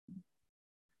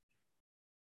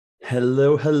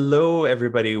Hello,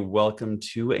 everybody. Welcome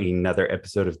to another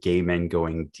episode of Gay Men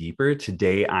Going Deeper.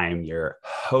 Today, I'm your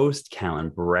host,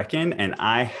 Callan Brecken, and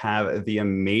I have the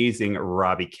amazing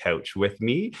Robbie Couch with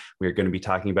me. We're going to be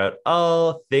talking about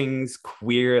all things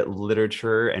queer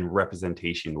literature and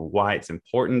representation, why it's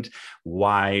important,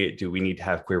 why do we need to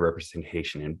have queer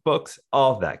representation in books,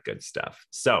 all that good stuff.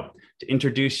 So, to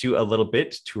introduce you a little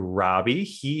bit to Robbie,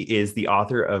 he is the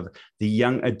author of the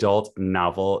young adult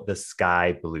novel, The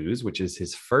Sky Blues, which is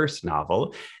his first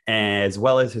novel, as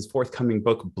well as his forthcoming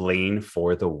book, Blaine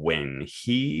for the Win.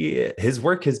 His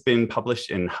work has been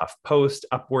published in HuffPost,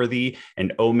 Upworthy,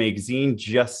 and O Magazine,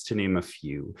 just to name a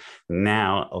few.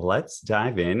 Now, let's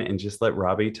dive in and just let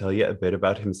Robbie tell you a bit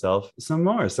about himself some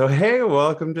more. So, hey,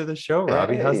 welcome to the show,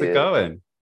 Robbie. How's it Hey, going?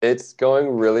 it's going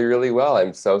really, really well.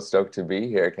 I'm so stoked to be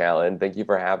here, Callan. Thank you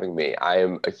for having me. I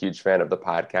am a huge fan of the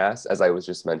podcast. As I was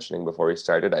just mentioning before we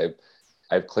started,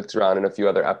 I've clicked around in a few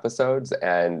other episodes,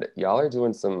 and y'all are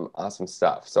doing some awesome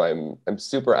stuff. So I'm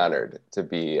super honored to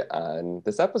be on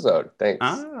this episode. Thanks.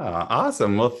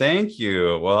 Awesome. Well, thank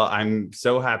you. Well, I'm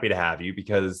so happy to have you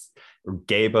because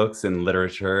gay books and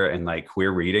literature and like queer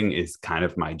reading is kind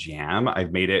of my jam.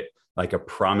 I've made it like a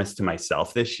promise to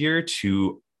myself this year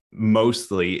to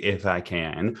mostly, if I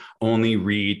can, only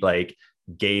read like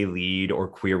gay lead or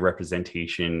queer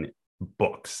representation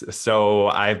books. So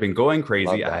I've been going crazy.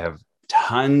 Love I that. have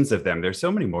tons of them. There's so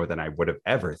many more than I would have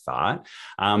ever thought.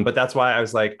 But that's why I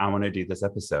was like, I want to do this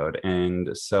episode.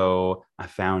 And so I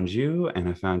found you and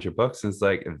I found your books. And it's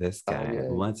like, this Oh, guy, yay.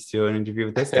 let's do an interview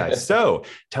with this guy. So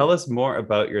tell us more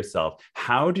about yourself.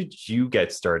 How did you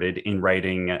get started in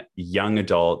writing young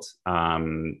adult,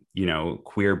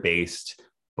 queer based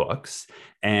books?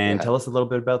 And Yeah. tell us a little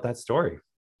bit about that story.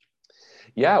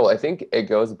 Yeah, well, I think it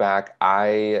goes back.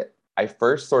 I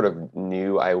first sort of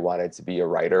knew I wanted to be a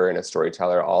writer and a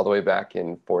storyteller all the way back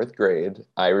in fourth grade.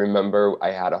 I remember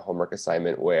I had a homework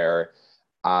assignment where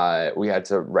we had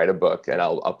to write a book, and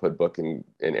I'll put book in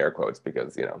air quotes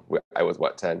because I was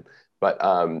what 10, but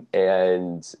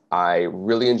and I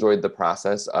really enjoyed the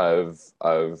process of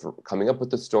coming up with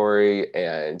the story,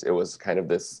 and it was kind of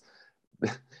this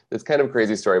kind of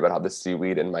crazy story about how the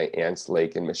seaweed in my aunt's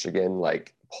lake in Michigan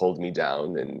like pulled me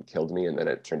down and killed me, and then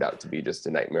it turned out to be just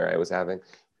a nightmare I was having.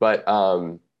 But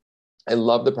I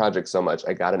love the project so much.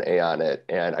 I got an A on it,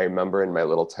 and I remember in my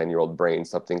little 10-year-old brain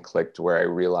something clicked where I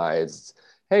realized,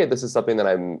 hey, this is something that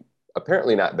I'm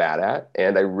apparently not bad at,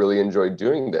 and I really enjoyed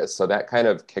doing this. So that kind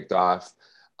of kicked off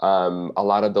a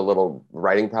lot of the little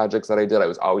writing projects that I did. I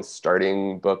was always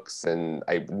starting books and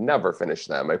I never finished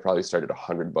them. I probably started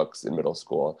 100 books in middle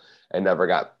school and never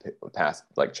got past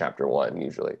like chapter one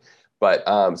usually. But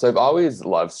so I've always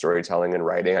loved storytelling and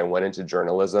writing. I went into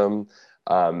journalism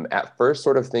at first,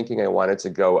 sort of thinking I wanted to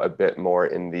go a bit more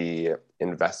in the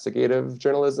investigative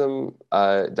journalism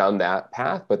down that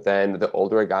path. But then the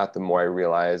older I got, the more I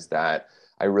realized that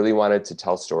I really wanted to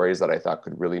tell stories that I thought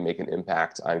could really make an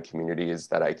impact on communities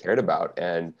that I cared about.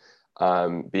 And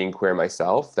being queer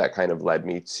myself, that kind of led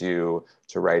me to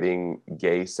writing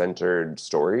gay-centered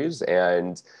stories.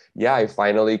 And yeah, I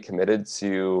finally committed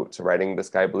to writing the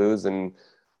Sky Blues in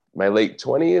my late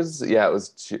 20s. Yeah, it was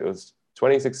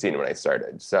 2016 when I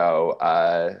started. So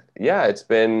yeah, it's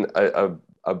been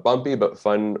a bumpy but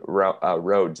fun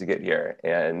road to get here.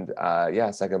 And yeah,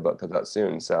 second book comes out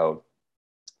soon. So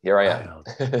here I am.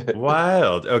 Wild.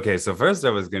 Wild. Okay, so first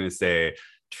I was going to say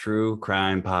true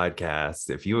crime podcast.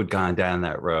 If you had gone down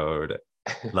that road,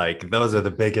 like those are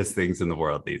the biggest things in the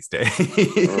world these days.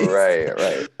 Right,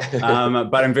 right.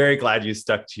 But I'm very glad you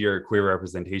stuck to your queer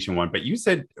representation one. But you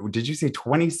said, did you say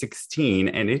 2016?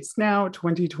 And it's now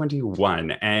 2021.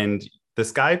 And the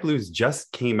Sky Blues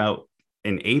just came out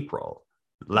in April,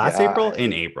 last April, Yeah,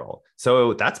 in April.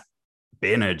 So that's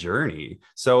been a journey.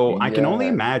 So I can only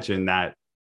yeah. imagine that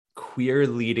queer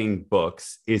leading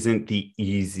books isn't the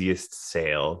easiest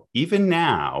sale, even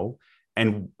now.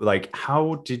 And like,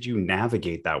 how did you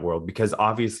navigate that world? Because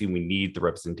obviously we need the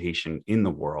representation in the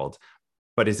world,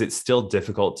 but is it still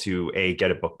difficult to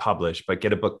get a book published, but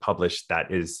get a book published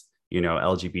that is,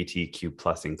 LGBTQ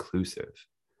plus inclusive?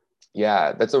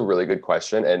 Yeah, that's a really good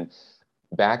question. And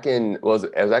back in, well,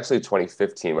 it was actually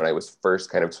 2015 when I was first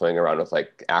kind of toying around with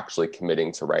like actually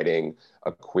committing to writing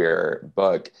a queer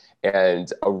book.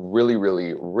 And a really,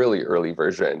 really, really early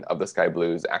version of the Sky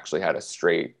Blues actually had a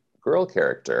straight girl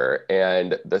character.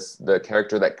 And the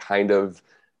character that kind of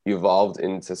evolved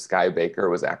into Sky Baker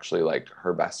was actually like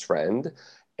her best friend.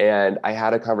 And I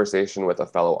had a conversation with a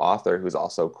fellow author who's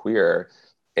also queer,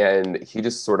 and he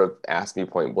just sort of asked me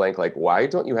point blank, like, why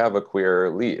don't you have a queer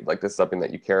lead? Like, this is something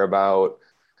that you care about.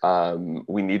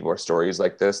 We need more stories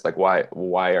like this. Like, why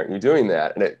aren't you doing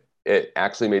that? And it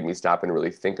actually made me stop and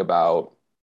really think about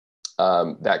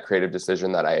that creative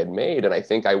decision that I had made. And I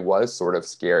think I was sort of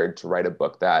scared to write a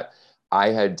book that I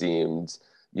had deemed,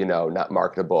 not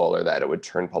marketable, or that it would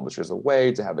turn publishers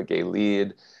away to have a gay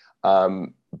lead.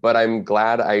 But I'm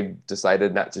glad I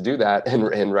decided not to do that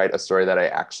and write a story that I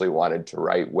actually wanted to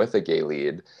write with a gay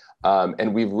lead.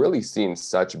 And we've really seen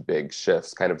such big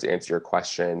shifts, kind of to answer your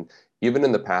question. Even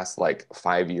in the past like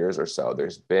 5 years or so,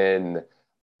 there's been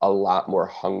a lot more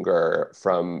hunger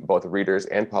from both readers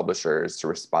and publishers to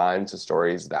respond to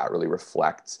stories that really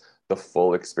reflect the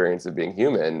full experience of being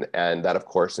human. And that, of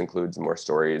course, includes more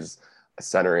stories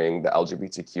centering the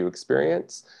LGBTQ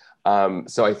experience.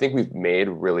 So I think we've made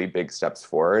really big steps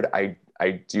forward.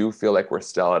 I do feel like we're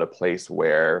still at a place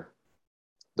where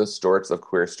the sorts of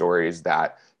queer stories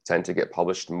that tend to get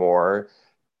published more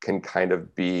can kind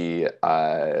of be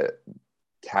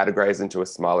categorized into a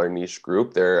smaller niche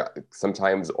group. They're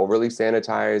sometimes overly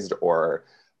sanitized or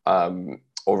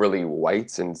overly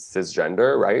white and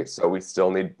cisgender, right? So we still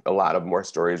need a lot of more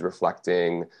stories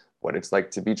reflecting what it's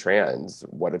like to be trans,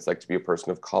 what it's like to be a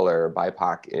person of color,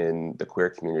 BIPOC in the queer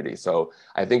community. So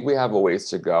I think we have a ways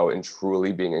to go in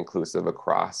truly being inclusive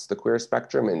across the queer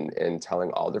spectrum and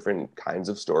telling all different kinds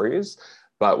of stories.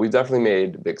 But we've definitely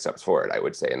made big steps forward, I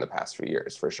would say, in the past few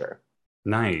years, for sure.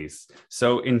 Nice.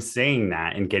 So, in saying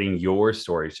that and getting your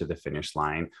story to the finish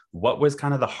line, what was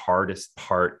kind of the hardest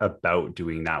part about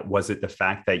doing that? Was it the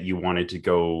fact that you wanted to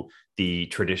go the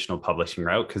traditional publishing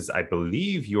route? Because I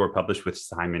believe you were published with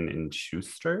Simon and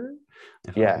Schuster,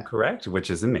 if I'm Yeah. correct, which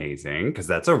is amazing because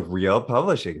that's a real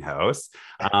publishing house.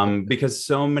 Because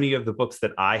so many of the books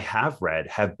that I have read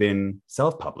have been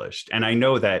self-published, and I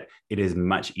know that it is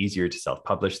much easier to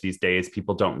self-publish these days.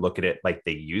 People don't look at it like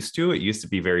they used to. It used to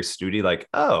be very snooty, like,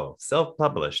 oh,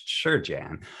 self-published, sure,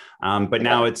 Jan. But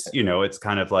now Yeah. it's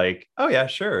kind of like, oh yeah,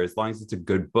 sure, as long as it's a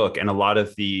good book. And a lot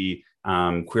of the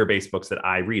queer-based books that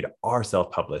I read are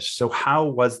self-published. So how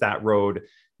was that road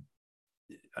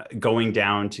going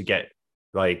down to get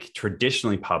like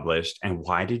traditionally published, and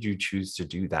why did you choose to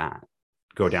do that?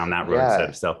 Go down that road instead Yeah.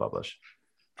 of self-publish?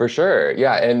 For sure.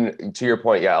 Yeah. And to your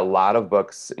point, yeah, a lot of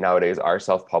books nowadays are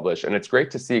self-published. And it's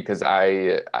great to see because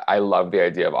I love the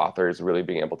idea of authors really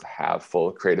being able to have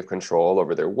full creative control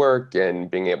over their work and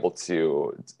being able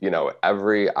to,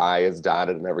 every I is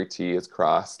dotted and every T is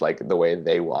crossed like the way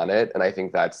they want it. And I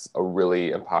think that's a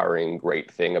really empowering, great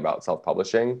thing about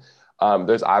self-publishing.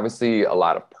 There's obviously a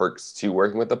lot of perks to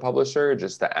working with the publisher,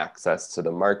 just the access to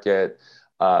the market,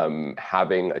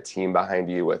 having a team behind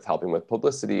you with helping with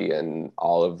publicity and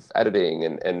all of editing.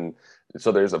 And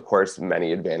so there's, of course,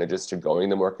 many advantages to going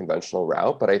the more conventional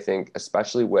route. But I think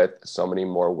especially with so many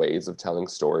more ways of telling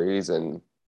stories and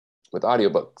with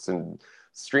audiobooks and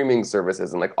streaming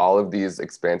services and like all of these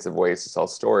expansive ways to tell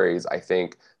stories, I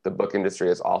think the book industry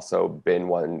has also been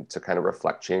one to kind of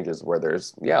reflect changes where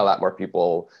there's, yeah, a lot more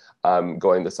people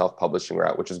going the self-publishing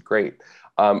route, which is great.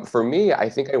 For me, I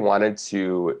think I wanted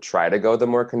to try to go the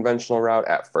more conventional route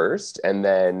at first. And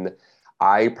then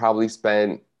I probably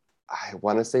spent, I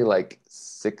want to say like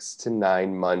 6 to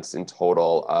 9 months in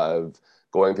total of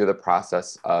going through the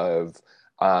process of,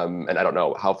 and I don't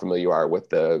know how familiar you are with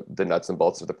the nuts and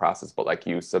bolts of the process, but like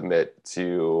you submit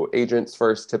to agents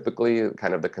first, typically,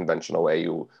 kind of the conventional way.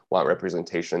 You want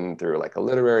representation through like a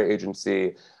literary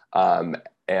agency.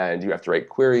 And you have to write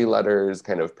query letters,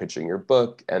 kind of pitching your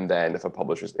book. And then if a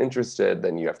publisher's interested,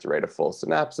 then you have to write a full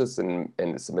synopsis and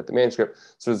submit the manuscript.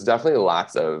 So there's definitely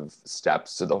lots of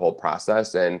steps to the whole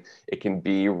process. And it can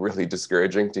be really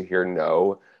discouraging to hear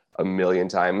no a million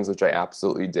times, which I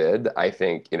absolutely did. I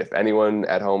think if anyone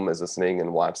at home is listening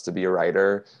and wants to be a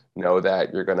writer, know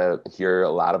that you're going to hear a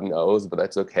lot of no's, but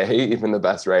that's okay. Even the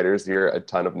best writers hear a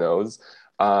ton of no's.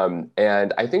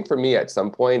 And I think for me, at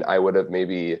some point, I would have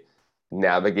maybe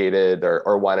navigated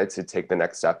or wanted to take the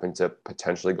next step into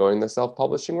potentially going the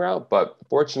self-publishing route. But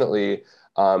fortunately,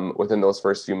 within those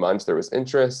first few months, there was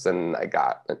interest and I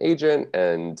got an agent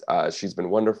and she's been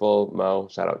wonderful. Mo,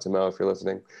 shout out to Mo if you're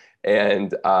listening.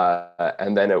 And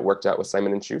then it worked out with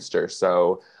Simon and Schuster.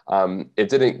 So it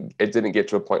didn't get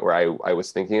to a point where I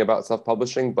was thinking about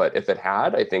self-publishing, but if it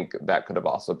had, I think that could have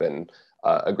also been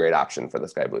a great option for the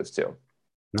Sky Blues too.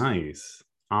 Nice.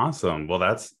 Awesome. Well,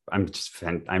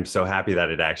 I'm so happy that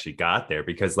it actually got there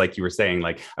because like you were saying,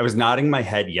 like I was nodding my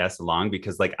head yes along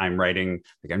because like I'm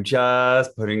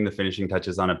just putting the finishing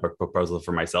touches on a book proposal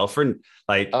for myself for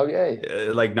Oh, yay.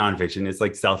 like nonfiction. It's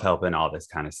like self-help and all this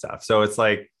kind of stuff. So it's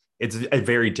like, it's a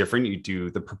very different. You do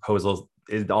the proposals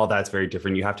all that's very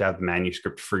different. You have to have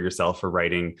manuscript for yourself for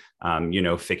writing.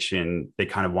 Fiction, they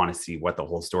kind of want to see what the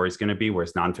whole story is going to be,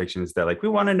 whereas nonfiction is, they're like, we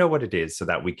want to know what it is so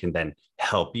that we can then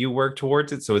help you work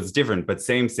towards it. So it's different, but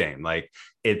same. Like,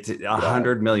 it's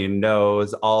 100 million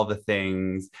no's, all the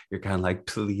things. You're kind of like,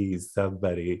 please,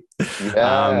 somebody.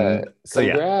 Yeah, So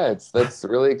yeah, congrats. That's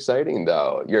really exciting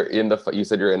though. You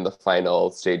said you're in the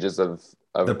final stages the of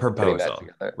getting that proposal,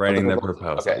 together. Of the writing the proposal.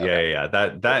 proposal. Okay, Yeah, okay. yeah, yeah.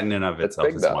 That in and of That's itself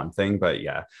big is though. one thing, but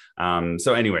yeah.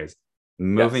 So anyways,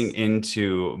 moving Yes.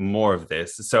 into more of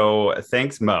this. So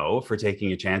thanks, Mo, for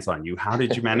taking a chance on you. How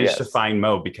did you manage to Yes. find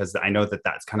Mo? Because I know that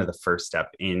that's kind of the first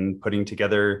step in putting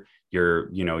together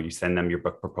you send them your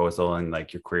book proposal and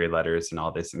like your query letters and all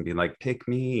this and be like, pick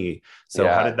me. So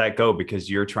how did Yeah. that go? Because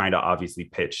you're trying to obviously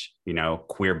pitch,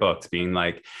 queer books, being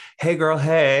like, hey girl,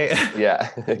 hey. Yeah,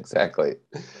 exactly.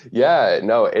 Yeah,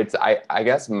 no, I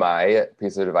guess my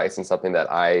piece of advice and something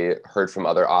that I heard from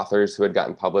other authors who had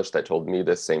gotten published that told me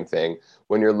the same thing.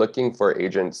 When you're looking for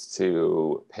agents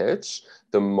to pitch,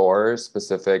 the more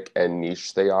specific and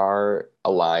niche they are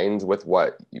aligned with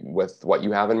what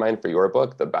you have in mind for your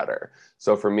book, the better.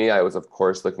 So for me, I was of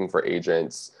course looking for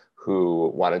agents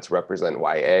who wanted to represent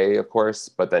YA, of course,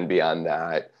 but then beyond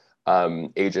that,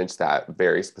 agents that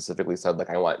very specifically said, like,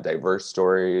 I want diverse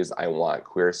stories, I want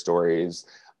queer stories.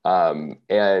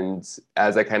 And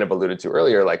as I kind of alluded to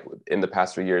earlier, like in the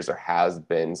past few years, there has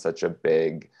been such a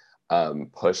big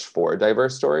push for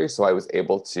diverse stories. So I was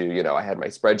able to, I had my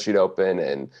spreadsheet open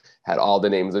and had all the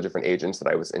names of different agents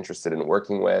that I was interested in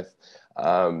working with.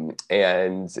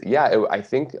 And yeah, I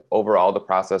think overall the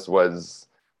process was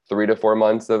 3 to 4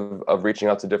 months of reaching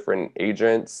out to different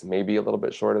agents, maybe a little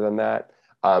bit shorter than that,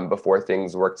 before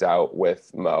things worked out with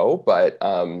Mo. But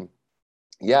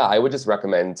yeah, I would just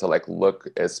recommend to like look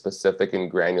as specific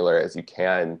and granular as you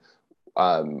can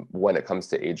when it comes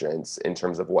to agents in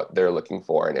terms of what they're looking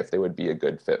for and if they would be a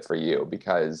good fit for you.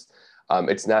 Because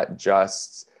it's not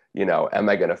just, am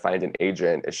I going to find an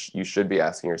agent? You should be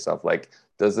asking yourself, like,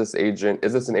 is this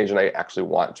an agent I actually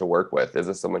want to work with? Is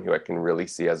this someone who I can really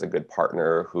see as a good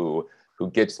partner who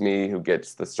gets me, who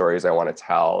gets the stories I want to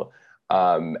tell?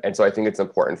 And so I think it's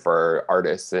important for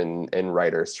artists and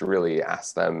writers to really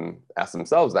ask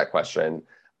themselves that question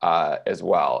as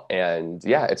well. And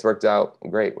yeah, it's worked out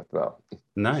great with Mo.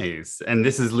 Nice. And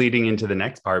this is leading into the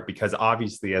next part because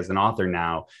obviously, as an author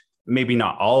now, maybe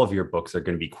not all of your books are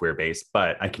going to be queer based,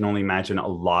 but I can only imagine a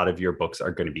lot of your books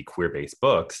are going to be queer based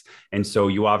books. And so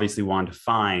you obviously want to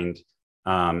find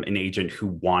an agent who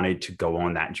wanted to go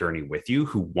on that journey with you,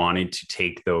 who wanted to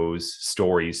take those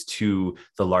stories to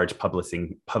the large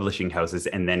publishing houses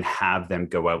and then have them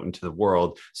go out into the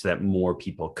world so that more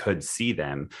people could see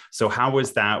them. So how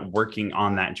was that working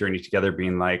on that journey together,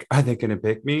 being like, are they going to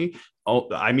pick me? Oh,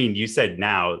 I mean, you said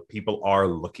now people are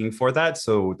looking for that.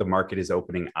 So the market is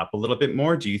opening up a little bit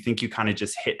more. Do you think you kind of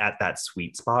just hit at that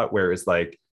sweet spot where it's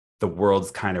like the world's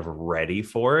kind of ready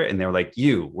for it and they're like,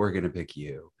 we're going to pick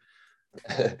you?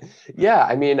 Yeah,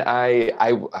 I mean,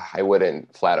 I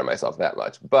wouldn't flatter myself that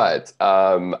much, but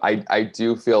I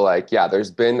do feel like, yeah,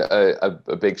 there's been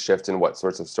a big shift in what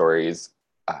sorts of stories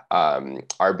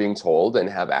are being told and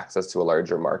have access to a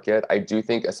larger market. I do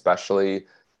think, especially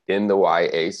in the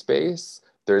YA space,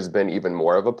 there's been even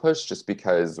more of a push just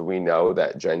because we know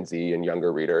that Gen Z and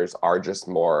younger readers are just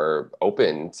more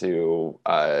open to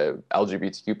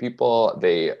LGBTQ people.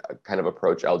 They kind of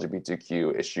approach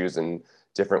LGBTQ issues in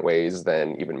different ways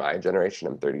than even my generation.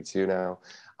 I'm 32 now.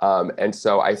 And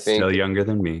so I Still think, younger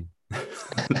than me.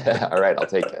 all right, I'll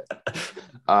take it.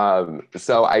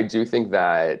 So I do think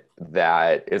that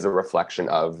that is a reflection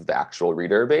of the actual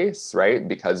reader base, right?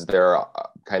 Because they're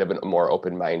kind of a more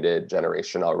open-minded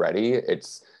generation already.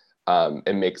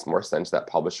 It makes more sense that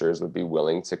publishers would be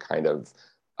willing to kind of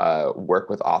work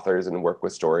with authors and work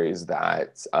with stories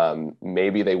that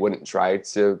maybe they wouldn't try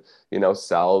to,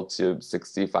 sell to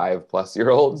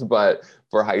 65-plus-year-olds, but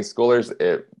for high schoolers,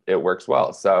 it works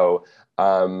well. So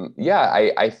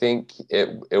yeah, I think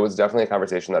it was definitely a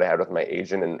conversation that I had with my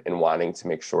agent and wanting to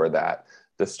make sure that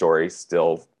the story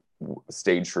still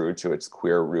stayed true to its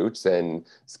queer roots. And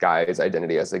Sky's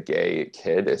identity as a gay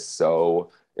kid is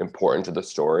so important to the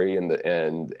story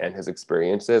and his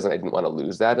experiences, and I didn't want to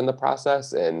lose that in the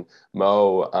process. And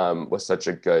Mo was such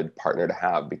a good partner to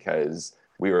have because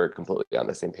we were completely on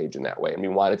the same page in that way, and we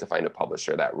wanted to find a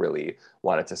publisher that really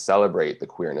wanted to celebrate the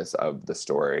queerness of the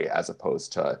story as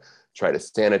opposed to try to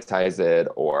sanitize it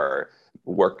or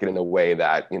work it in a way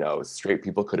that straight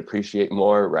people could appreciate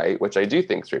more, right? Which I do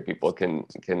think straight people can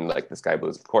like the Sky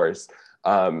Blues, of course.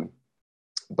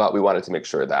 but we wanted to make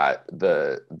sure that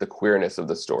the queerness of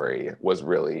the story was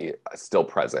really still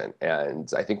present,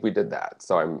 and I think we did that.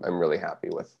 So I'm really happy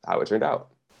with how it turned out.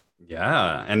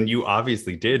 Yeah, and you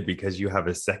obviously did because you have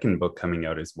a second book coming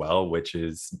out as well, which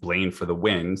is Blaine for the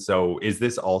Win. So is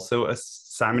this also a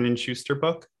Simon and Schuster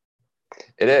book?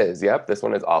 It is, yep. This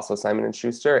one is also Simon and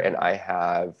Schuster, and I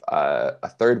have a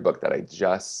third book that I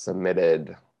just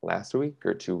submitted last week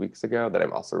or 2 weeks ago that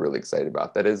I'm also really excited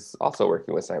about. That is also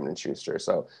working with Simon and Schuster.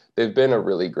 So they've been a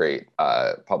really great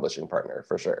publishing partner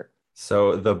for sure.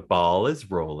 So the ball is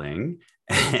rolling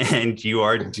and you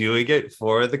are doing it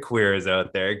for the queers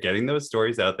out there, getting those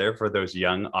stories out there for those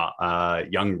young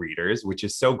readers, which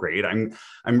is so great. I'm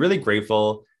really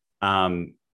grateful.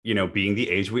 Being the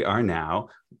age we are now,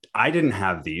 I didn't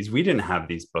have these. We didn't have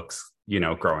these books,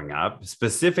 growing up,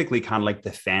 specifically kind of like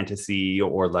the fantasy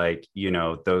or like,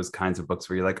 those kinds of books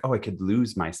where you're like, oh, I could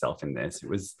lose myself in this.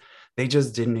 They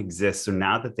just didn't exist. So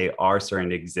now that they are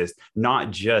starting to exist,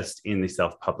 not just in the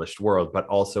self-published world, but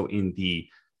also in the,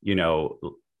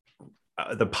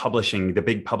 the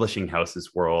big publishing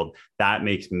houses world, that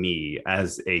makes me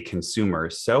as a consumer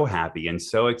so happy and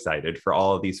so excited for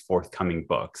all of these forthcoming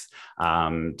books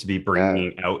to be Yeah.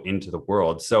 bringing out into the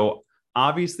world. So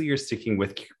obviously you're sticking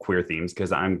with queer themes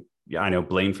because I know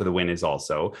Blaine for the Win is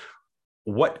also.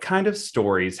 What kind of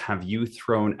stories have you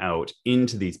thrown out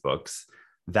into these books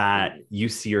that you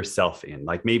see yourself in?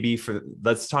 Like maybe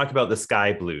let's talk about the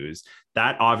Sky Blues.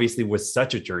 That obviously was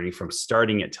such a journey from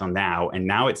starting it till now. And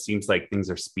now it seems like things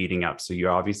are speeding up. So you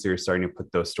obviously are starting to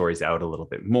put those stories out a little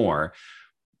bit more.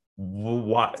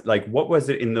 What was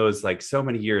it in those like so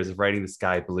many years of writing the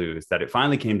Sky Blues that it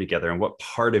finally came together? And what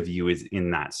part of you is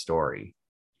in that story?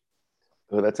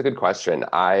 Oh, that's a good question.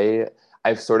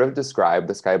 I've sort of described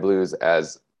the Sky Blues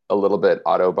as a little bit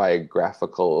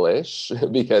autobiographical-ish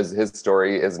because his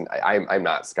story isn't. I'm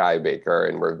not Sky Baker,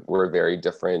 and we're very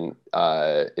different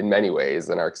in many ways,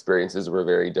 and our experiences were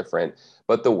very different.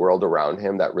 But the world around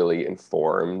him that really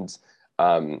informed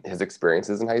his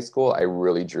experiences in high school, I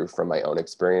really drew from my own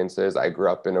experiences. I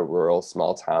grew up in a rural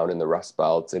small town in the Rust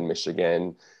Belt in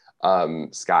Michigan.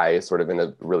 Sky is sort of in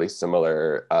a really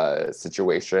similar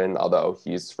situation, although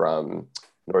he's from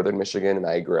northern Michigan and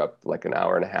I grew up like an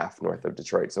hour and a half north of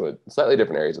Detroit, so slightly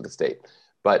different areas of the state.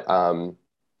 But so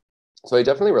I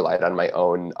definitely relied on my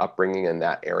own upbringing in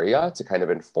that area to kind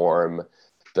of inform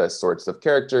the sorts of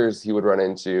characters he would run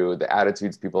into, the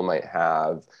attitudes people might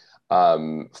have,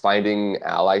 finding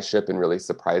allyship in really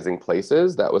surprising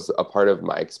places. That was a part of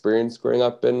my experience growing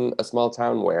up in a small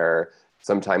town where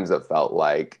sometimes it felt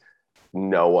like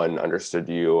no one understood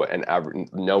you and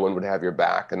no one would have your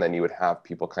back. And then you would have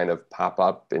people kind of pop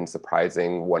up in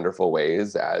surprising, wonderful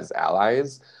ways as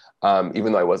allies.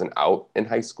 Even though I wasn't out in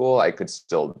high school, I could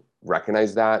still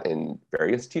recognize that in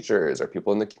various teachers or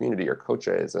people in the community or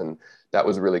coaches. And that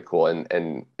was really cool.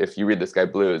 And if you read The Sky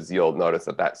Blues, you'll notice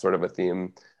that that's sort of a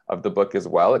theme of the book as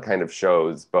well. It kind of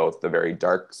shows both the very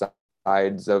dark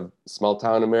sides of small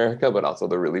town America, but also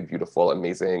the really beautiful,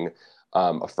 amazing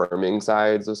affirming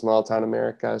sides of small town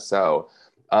America. So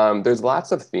there's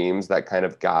lots of themes that kind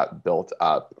of got built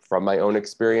up from my own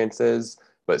experiences,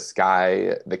 but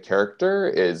Sky, the character,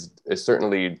 is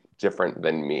certainly different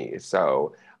than me.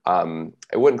 So I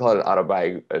wouldn't call it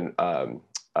autobiography.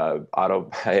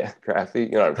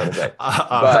 You know what I'm trying to say.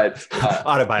 But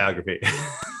Autobiography.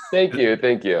 thank you,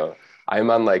 thank you. I'm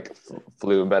on like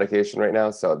flu medication right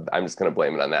now, so I'm just gonna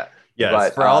blame it on that. Yes,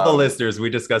 But for all the listeners, we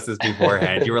discussed this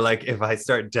beforehand. You were like, if I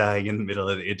start dying in the middle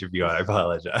of the interview, I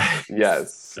apologize.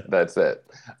 yes, that's it.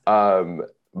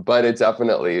 But it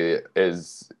definitely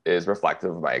is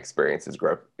reflective of my experiences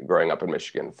growing up in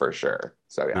Michigan for sure.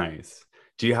 So yeah. Nice.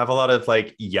 Do you have a lot of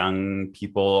like young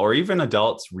people or even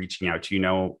adults reaching out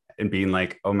to and being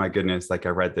like, oh my goodness, like I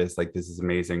read this, like this is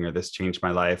amazing, or this changed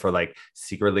my life, or like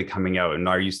secretly coming out? And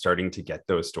are you starting to get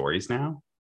those stories now?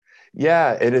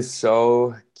 Yeah, it is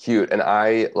so cute. And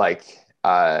I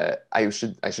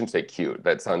shouldn't say cute.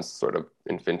 That sounds sort of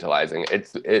infantilizing.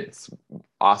 It's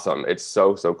awesome. It's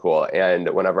so cool. And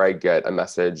whenever I get a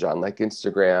message on like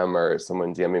Instagram or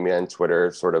someone DMing me on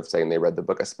Twitter sort of saying they read the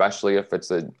book, especially if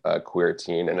it's a queer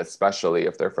teen and especially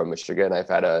if they're from Michigan, I've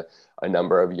had a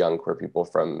number of young queer people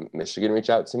from Michigan reach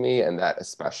out to me, and that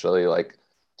especially like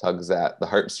tugs at the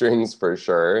heartstrings for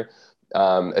sure.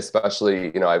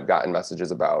 Especially, I've gotten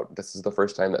messages about this is the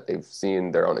first time that they've seen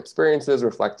their own experiences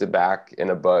reflected back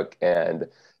in a book. And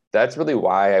that's really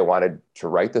why I wanted to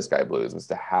write The Sky Blues, was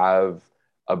to have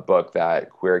a book that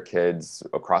queer kids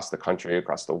across the country,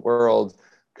 across the world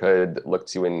could look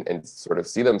to and sort of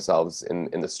see themselves in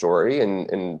the story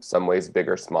in some ways big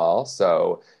or small.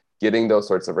 So getting those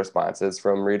sorts of responses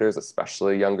from readers,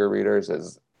 especially younger readers,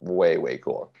 is way, way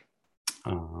cool.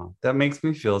 Oh, that makes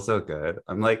me feel so good.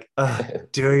 I'm like,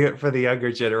 doing it for the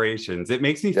younger generations. It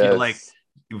makes me feel like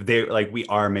Yes. we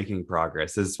are making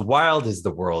progress as wild as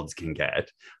the world can get.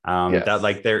 That Yes.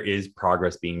 like there is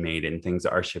progress being made and things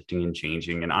are shifting and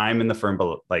changing. And I'm in the firm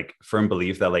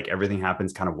belief that like everything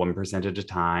happens kind of 1% at a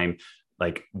time.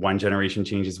 Like one generation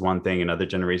changes one thing, another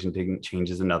generation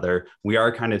changes another. We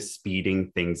are kind of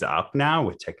speeding things up now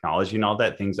with technology and all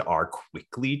that. Things are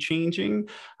quickly changing,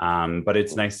 but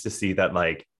it's nice to see that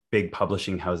like big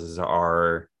publishing houses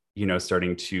are,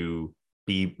 starting to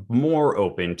be more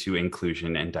open to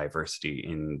inclusion and diversity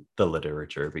in the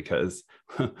literature because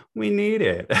we need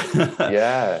it.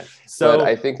 Yeah. But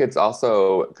I So, think it's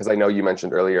also because I know you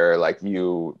mentioned earlier, like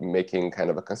you making kind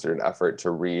of a concerted effort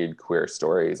to read queer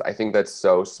stories. I think that's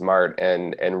so smart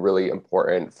and really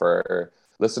important for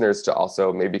listeners to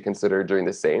also maybe consider doing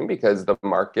the same because the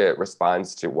market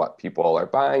responds to what people are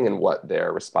buying and what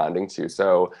they're responding to.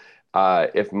 So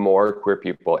if more queer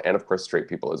people and of course straight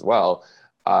people as well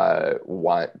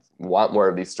want more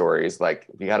of these stories, like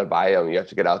you got to buy them. You have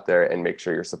to get out there and make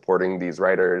sure you're supporting these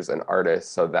writers and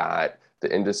artists so that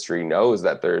the industry knows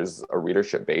that there's a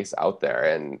readership base out there.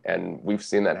 And we've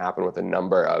seen that happen with a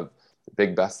number of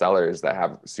big bestsellers that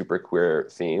have super queer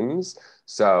themes.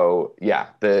 So yeah,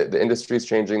 the industry is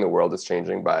changing, the world is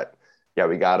changing, but yeah,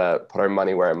 we gotta put our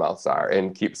money where our mouths are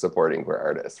and keep supporting queer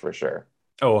artists for sure.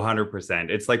 oh, 100%.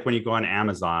 It's like when you go on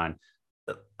Amazon,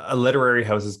 a literary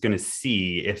house is going to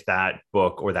see if that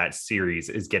book or that series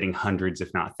is getting hundreds,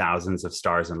 if not thousands, of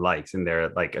stars and likes, and they're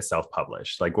like a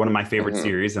self-published. Like one of my favorite Hmm.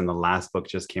 series, and the last book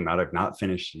just came out. I've not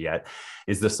finished it yet.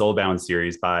 Is the Soulbound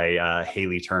series by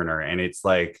Haley Turner, and it's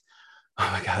like, oh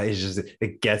my god,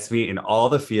 it gets me in all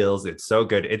the feels. It's so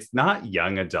good. It's not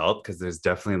young adult because there's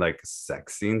definitely like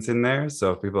sex scenes in there.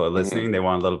 So if people are listening, Hmm. they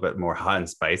want a little bit more hot and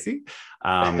spicy.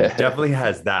 Definitely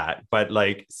has that. But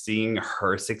like seeing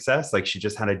her success, like she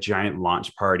just had a giant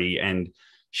launch party and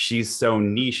she's so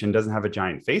niche and doesn't have a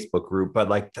giant Facebook group, but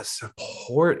like the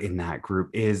support in that group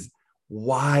is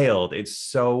wild. It's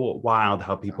so wild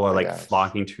how Oh people are my like gosh.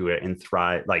 flocking to it and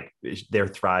thrive, like they're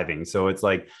thriving. So it's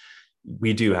like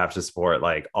we do have to support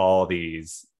like all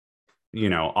these,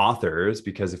 authors,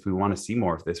 because if we want to see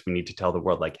more of this, we need to tell the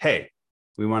world like, hey,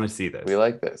 we want to see We this.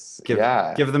 like this. give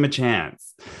Yeah. give them a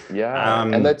chance. Yeah,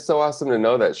 and um that's so awesome to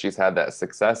know that she's had that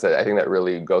success. I think that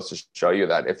really goes to show you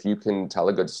that if you can tell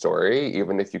a good story,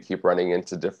 even if you keep running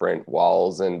into different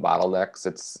walls and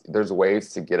bottlenecks, there's ways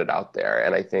to get it out there.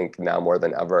 And I think now more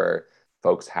than ever,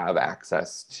 folks have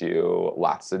access to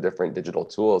lots of different digital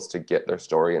tools to get their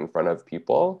story in front of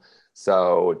people.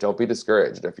 So don't be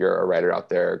discouraged if you're a writer out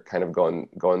there kind of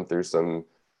going through some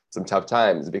tough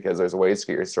times because there's ways to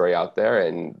get your story out there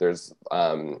and there's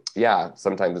yeah,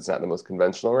 sometimes it's not the most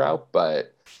conventional route,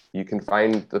 but you can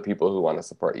find the people who want to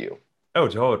support you. Oh,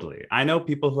 totally. I know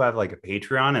people who have like a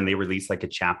Patreon and they release like a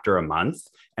chapter a month,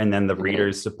 and then the Hmm.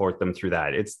 readers support them through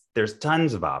that. There's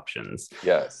tons of options.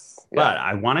 Yes. But Yeah.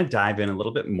 I want to dive in a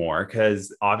little bit more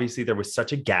because obviously there was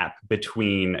such a gap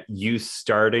between you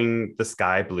starting the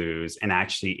Sky Blues and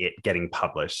actually it getting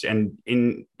published. And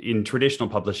in traditional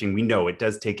publishing, we know it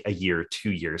does take a year,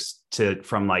 2 years to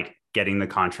from like getting the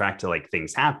contract to like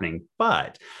things happening.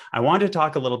 But I wanted to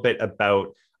talk a little bit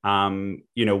about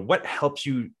what helps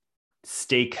you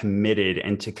stay committed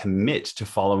and to commit to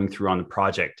following through on the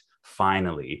project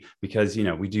finally, because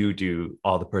we do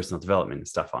all the personal development and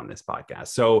stuff on this podcast.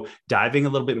 So diving a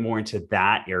little bit more into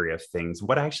that area of things,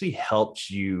 what actually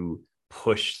helped you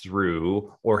push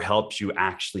through or helped you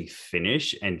actually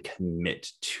finish and commit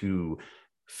to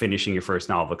finishing your first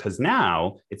novel? Because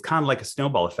now it's kind of like a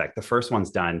snowball effect. The first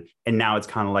one's done and now it's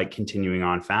kind of like continuing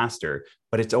on faster,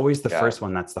 but it's always the Yeah. first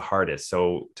one that's the hardest.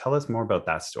 So tell us more about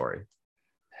that story.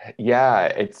 Yeah,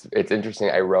 it's interesting.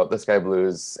 I wrote The Sky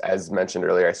Blues, as mentioned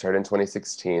earlier. I started in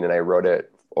 2016 and I wrote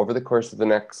it over the course of the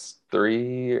next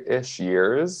 3-ish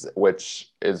years,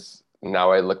 which is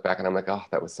now I look back and I'm like, oh,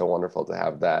 that was so wonderful to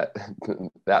have that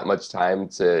that much time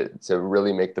to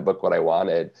really make the book what I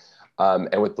wanted.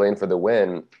 And with Blame for the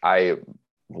Win, I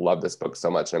love this book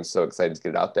so much and I'm so excited to get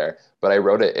it out there. But I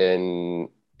wrote it in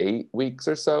 8 weeks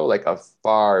or so, like a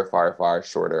far, far, far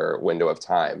shorter window of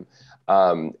time.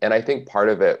 And I think part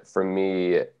of it for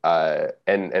me,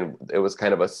 and it was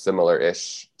kind of a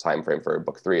similar-ish time frame for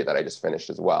book 3 that I just finished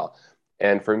as well.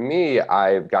 And for me,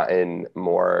 I've gotten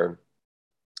more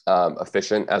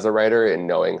efficient as a writer in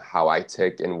knowing how I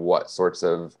tick and what sorts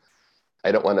of,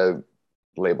 I don't want to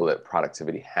label it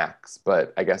productivity hacks,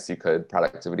 but I guess you could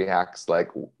productivity hacks, like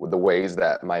the ways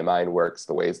that my mind works,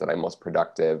 the ways that I'm most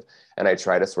productive. And I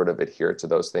try to sort of adhere to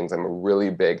those things. I'm a really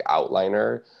big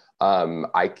outliner.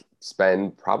 I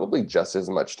spend probably just as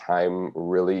much time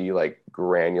really like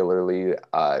granularly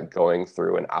going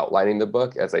through and outlining the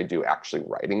book as I do actually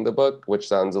writing the book, which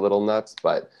sounds a little nuts,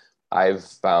 but I've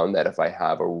found that if I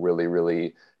have a really,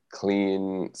 really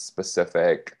clean,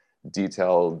 specific,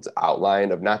 detailed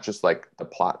outline of not just like the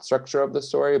plot structure of the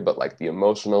story, but like the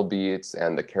emotional beats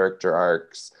and the character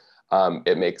arcs,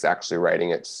 it makes actually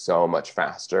writing it so much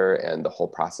faster and the whole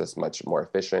process much more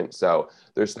efficient. So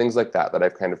there's things like that that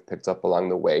I've kind of picked up along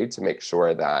the way to make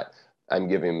sure that I'm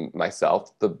giving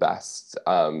myself the best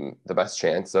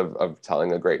chance of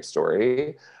telling a great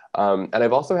story. And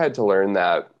I've also had to learn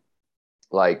that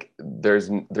like there's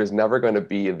never going to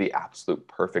be the absolute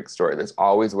perfect story. There's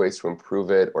always ways to improve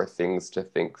it or things to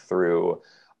think through,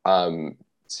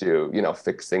 to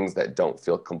fix things that don't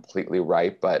feel completely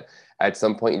right. But at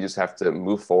some point you just have to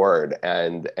move forward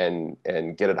and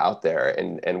get it out there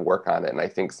and work on it. And I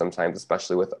think sometimes,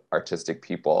 especially with artistic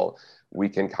people, we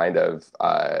can kind of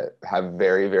have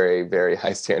very, very, very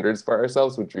high standards for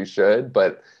ourselves, which we should,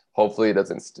 but hopefully it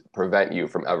doesn't prevent you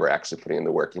from ever actually putting in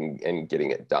the work and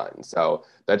getting it done. So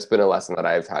that's been a lesson that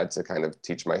I've had to kind of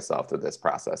teach myself through this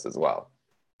process as well.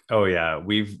 Oh yeah,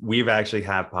 we've actually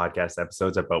had podcast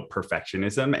episodes about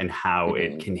perfectionism and how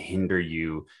it Mhm. can hinder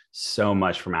you so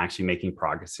much from actually making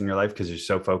progress in your life because you're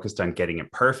so focused on getting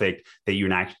it perfect that you're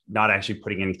not actually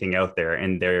putting anything out there.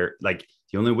 And they're like,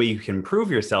 the only way you can improve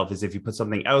yourself is if you put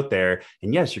something out there.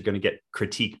 And yes, you're going to get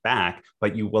critique back,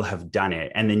 but you will have done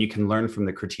it. And then you can learn from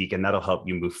the critique and that'll help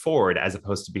you move forward as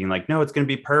opposed to being like, no, it's going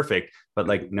to be perfect, but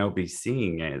like nobody's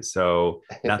seeing it. So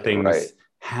Right. nothing's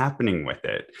happening with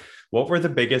it. What were the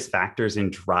biggest factors in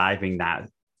driving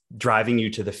you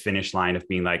to the finish line of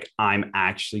being like, I'm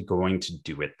actually going to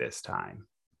do it this time?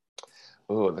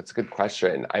 Oh, that's a good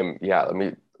question. Yeah,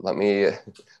 let me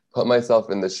put myself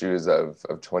in the shoes of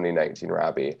 2019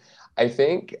 Robbie. I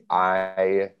think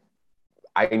I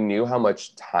knew how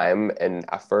much time and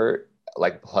effort,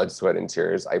 like blood, sweat, and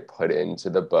tears, I put into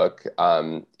the book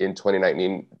in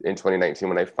 2019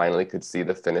 when I finally could see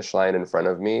the finish line in front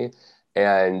of me.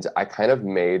 And I kind of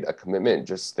made a commitment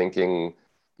just thinking,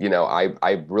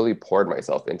 I really poured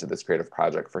myself into this creative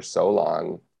project for so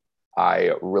long.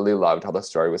 I really loved how the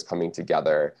story was coming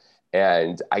together.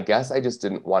 And I guess I just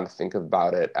didn't want to think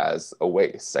about it as a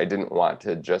waste. I didn't want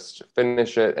to just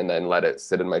finish it and then let it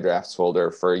sit in my drafts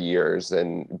folder for years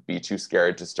and be too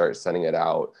scared to start sending it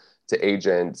out to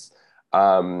agents.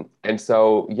 And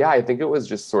so, yeah, I think it was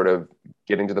just sort of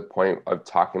getting to the point of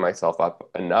talking myself up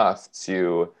enough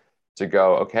to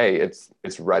go, okay,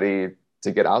 it's ready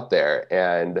to get out there.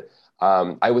 And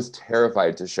I was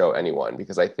terrified to show anyone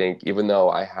because I think even though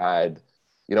I have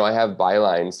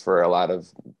bylines for a lot of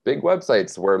big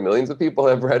websites where millions of people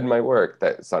have read my work.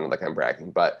 That sounded like I'm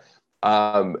bragging,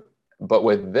 um, but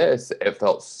with this, it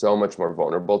felt so much more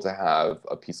vulnerable to have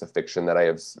a piece of fiction that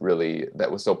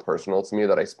was so personal to me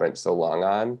that I spent so long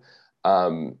on.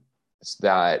 Um,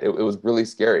 that it was really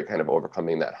scary kind of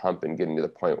overcoming that hump and getting to the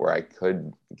point where I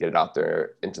could get it out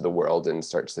there into the world and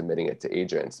start submitting it to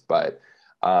agents. But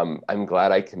I'm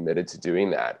glad I committed to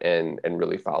doing that and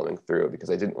really following through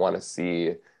because I didn't want to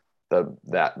see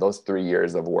those 3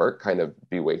 years of work kind of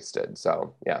be wasted.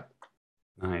 So yeah.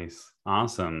 Nice.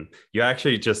 Awesome. You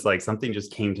actually just like something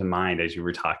just came to mind as you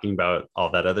were talking about all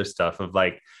that other stuff of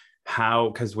like how,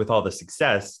 because with all the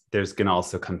success, there's going to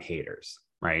also come haters,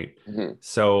 right? Mhm.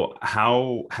 So,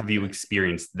 how have you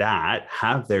experienced that?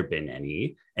 Have there been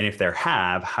any? And if there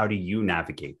have, how do you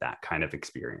navigate that kind of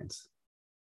experience?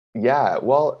 Yeah,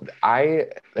 well,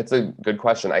 that's a good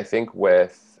question. I think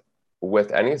with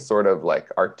any sort of like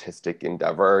artistic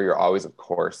endeavor, you're always, of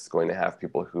course, going to have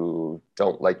people who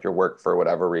don't like your work for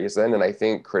whatever reason. And I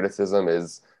think criticism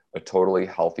is a totally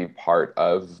healthy part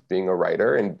of being a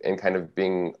writer and kind of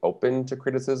being open to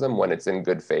criticism when it's in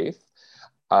good faith.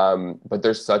 But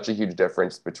there's such a huge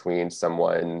difference between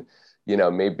someone,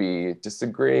 maybe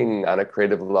disagreeing on a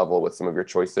creative level with some of your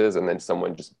choices, and then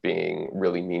someone just being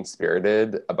really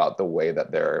mean-spirited about the way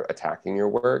that they're attacking your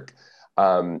work.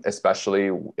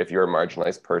 Especially if you're a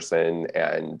marginalized person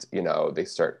and, they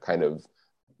start kind of,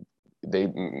 they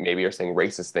maybe are saying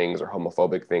racist things or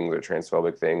homophobic things or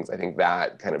transphobic things. I think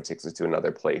that kind of takes us to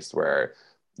another place where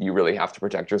you really have to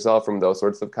protect yourself from those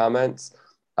sorts of comments.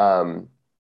 Um,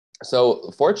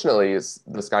 so fortunately,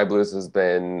 the Sky Blues has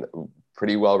been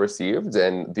pretty well received,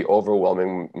 and the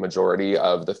overwhelming majority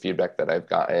of the feedback that I've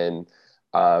gotten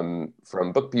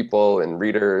from book people and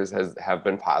readers have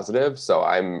been positive. So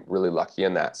I'm really lucky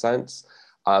in that sense.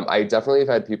 I definitely have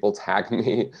had people tag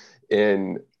me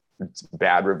in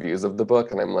bad reviews of the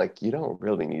book, and I'm like, you don't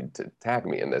really need to tag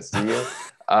me in this, do you?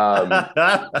 But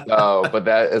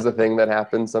that is a thing that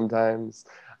happens sometimes.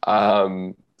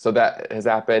 So that has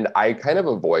happened. I kind of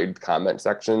avoid comment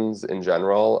sections in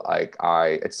general.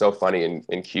 It's so funny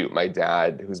and cute. My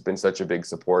dad, who's been such a big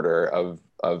supporter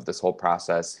of this whole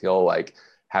process, he'll like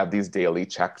have these daily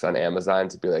checks on Amazon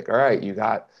to be like, all right, you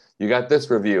got this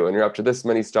review and you're up to this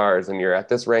many stars and you're at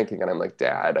this ranking. And I'm like,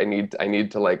 Dad, I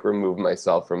need to like remove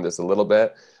myself from this a little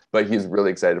bit. But he's really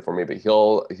excited for me. But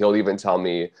he'll even tell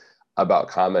me about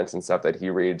comments and stuff that he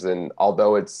reads. And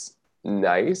although it's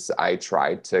nice, I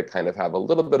try to kind of have a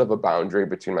little bit of a boundary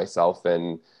between myself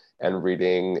and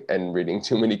reading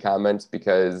too many comments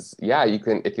because yeah, it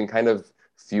can kind of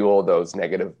fuel those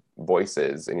negative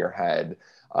voices in your head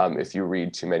if you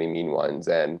read too many mean ones.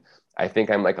 And I think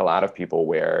I'm like a lot of people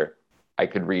where I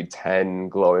could read 10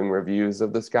 glowing reviews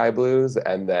of the Sky Blues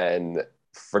and then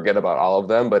forget about all of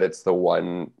them, but it's the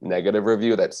one negative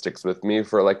review that sticks with me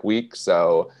for like weeks.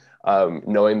 So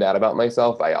knowing that about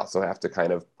myself, I also have to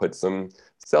kind of put some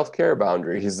self-care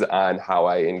boundaries on how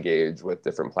I engage with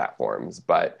different platforms.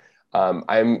 But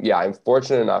I'm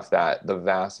fortunate enough that the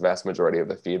vast majority of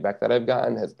the feedback that I've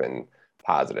gotten has been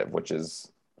positive, which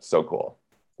is so cool.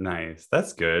 Nice.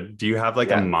 That's good. Do you have like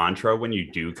a Yeah. mantra when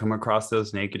you do come across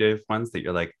those negative ones that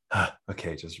you're like,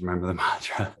 okay, just remember the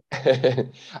mantra?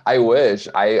 I wish.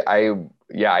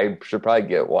 Yeah, I should probably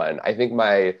get one. I think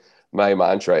my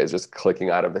mantra is just clicking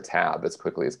out of the tab as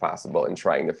quickly as possible and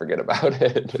trying to forget about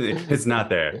it. It's not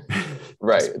there.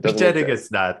 Right. Just It doesn't pretending exist.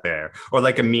 it's not there. Or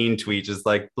like a mean tweet, just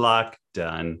like block,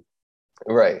 done.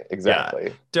 Right. Yeah.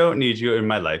 Exactly. Don't need you in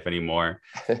my life anymore.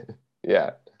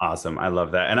 Yeah. Awesome. I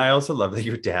love that. And I also love that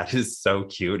your dad is so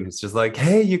cute. And it's just like,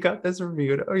 hey, you got this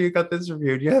reviewed. Oh, you got this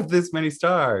reviewed. You have this many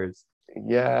stars.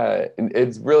 Yeah,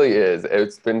 it really is.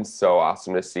 It's been so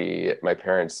awesome to see my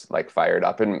parents like fired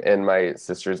up, and my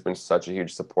sister's been such a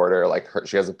huge supporter.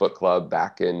 She has a book club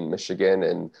back in Michigan,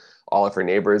 and all of her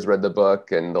neighbors read the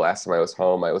book. And the last time I was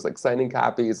home, I was like signing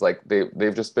copies. Like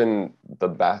they've just been the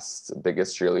best,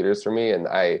 biggest cheerleaders for me. And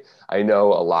I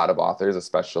know a lot of authors,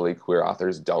 especially queer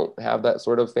authors, don't have that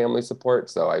sort of family support.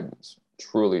 So I'm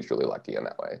truly, truly lucky in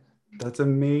that way. That's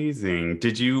amazing.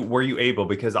 Were you able,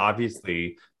 because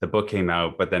obviously the book came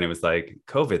out, but then it was like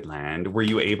COVID land. Were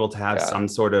you able to have Yeah. some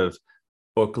sort of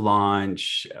book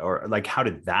launch, or like how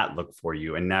did that look for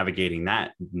you and navigating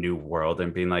that new world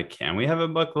and being like, can we have a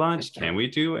book launch? Can we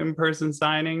do in-person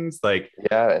signings? Like,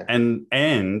 Yeah.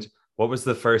 and what was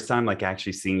the first time like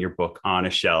actually seeing your book on a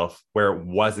shelf where it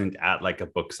wasn't at like a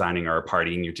book signing or a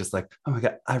party and you're just like, oh my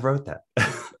God, I wrote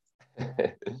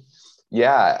that.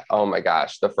 Yeah. Oh my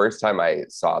gosh. The first time I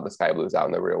saw the Sky Blues out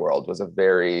in the real world was a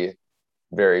very,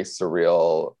 very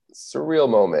surreal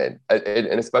moment.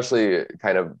 And especially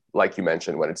kind of like you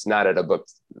mentioned, when it's not at a book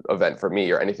event for me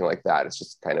or anything like that, it's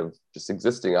just kind of just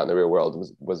existing out in the real world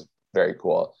was very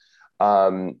cool.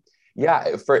 Um, yeah,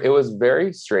 it was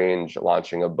very strange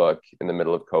launching a book in the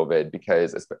middle of COVID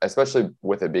because especially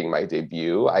with it being my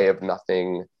debut, I had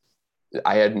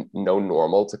no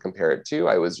normal to compare it to.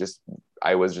 I was just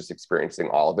experiencing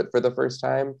all of it for the first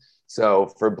time.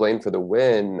 So for Blame for the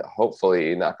Win,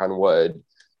 hopefully, knock on wood,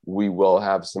 we will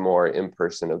have some more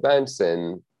in-person events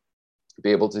and be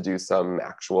able to do some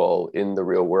actual in the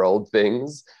real world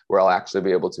things where I'll actually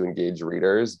be able to engage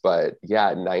readers. But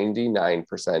yeah,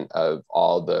 99% of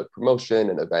all the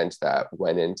promotion and events that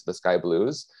went into the Sky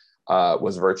Blues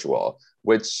was virtual,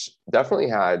 which definitely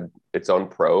had its own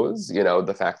pros.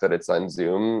 The fact that it's on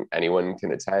Zoom, anyone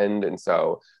can attend. And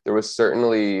so there was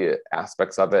certainly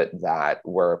aspects of it that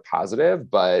were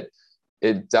positive, but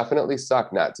it definitely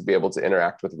sucked not to be able to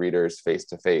interact with readers face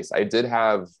to face. I did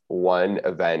have one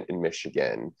event in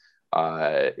Michigan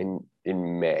in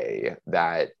May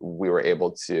that we were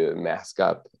able to mask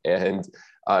up and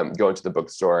go into the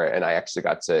bookstore, and I actually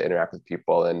got to interact with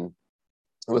people. And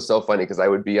it was so funny because I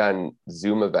would be on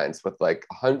Zoom events with like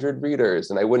 100 readers,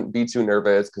 and I wouldn't be too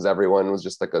nervous because everyone was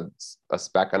just like a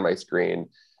speck on my screen.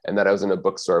 And then I was in a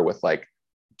bookstore with like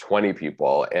 20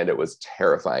 people, and it was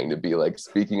terrifying to be like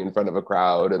speaking in front of a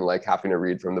crowd and like having to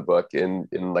read from the book in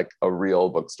like a real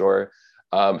bookstore.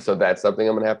 So that's something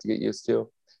I'm gonna have to get used to.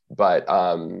 But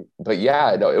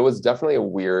yeah, no, it was definitely a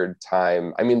weird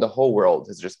time. I mean, the whole world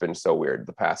has just been so weird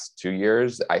the past 2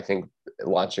 years. I think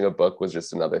launching a book was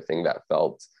just another thing that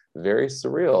felt very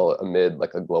surreal amid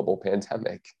like a global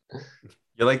pandemic.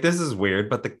 You're like, this is weird,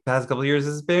 but the past couple of years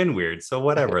has been weird. So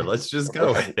whatever, let's just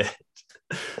go with Right. it.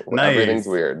 Everything's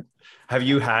Nice. weird. Have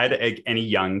you had like, any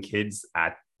young kids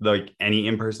at like any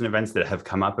in-person events that have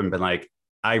come up and been like,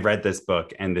 I read this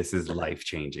book and this is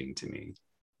life-changing to me.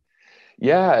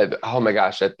 Yeah. Oh my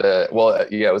gosh. Yeah,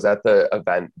 it was at the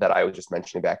event that I was just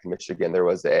mentioning back in Michigan. There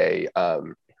was a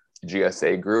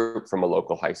GSA group from a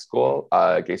local high school,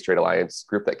 Gay Straight Alliance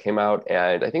group that came out.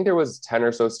 And I think there was 10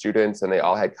 or so students and they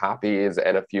all had copies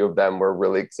and a few of them were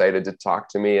really excited to talk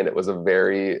to me. And it was a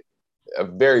very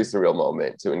surreal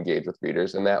moment to engage with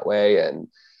readers in that way. And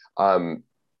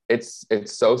it's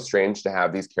so strange to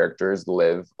have these characters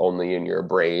live only in your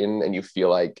brain, and you feel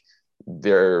like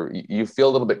you feel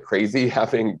a little bit crazy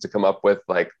having to come up with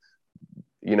like,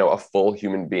 a full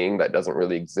human being that doesn't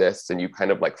really exist, and you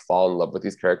kind of like fall in love with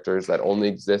these characters that only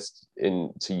exist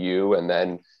in to you, and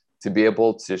then to be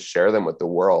able to share them with the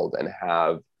world and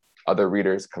have other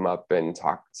readers come up and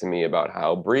talk to me about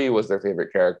how Bree was their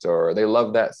favorite character, or they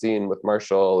love that scene with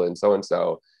Marshall and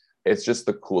so. It's just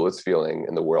the coolest feeling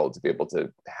in the world to be able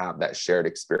to have that shared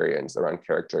experience around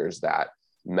characters that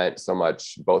meant so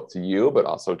much both to you but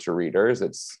also to readers.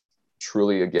 It's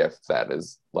truly a gift that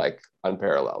is like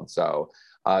unparalleled. So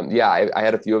I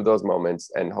had a few of those moments,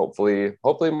 and hopefully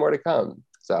more to come.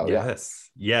 So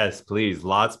Yes, please,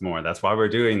 lots more. That's why we're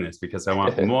doing this, because I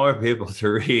want more people to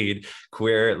read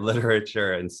queer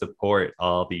literature and support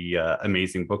all the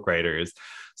amazing book writers.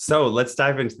 So let's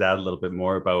dive into that a little bit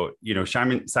more about,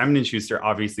 Simon and Schuster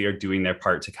obviously are doing their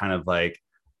part to kind of like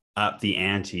up the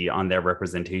ante on their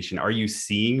representation. Are you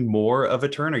seeing more of a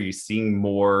turn? Are you seeing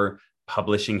more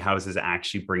publishing houses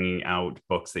actually bringing out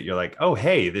books that you're like, oh,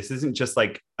 hey, this isn't just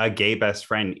like a gay best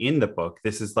friend in the book.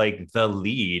 This is like the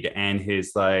lead and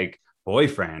his like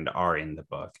boyfriend are in the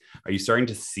book. Are you starting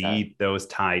to see those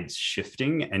tides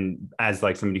shifting? And as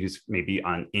like somebody who's maybe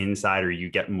on inside, or you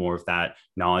get more of that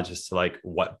knowledge as to like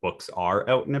what books are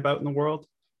out and about in the world?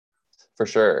 For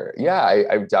sure. Yeah,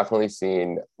 I've definitely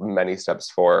seen many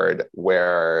steps forward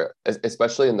where,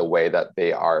 especially in the way that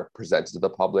they are presented to the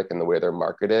public and the way they're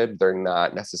marketed, they're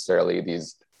not necessarily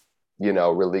these,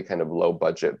 really kind of low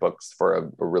budget books for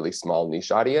a really small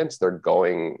niche audience. They're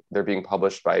being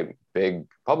published by big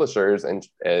publishers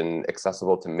and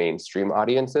accessible to mainstream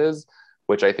audiences,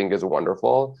 which I think is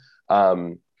wonderful.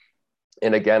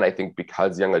 And again, I think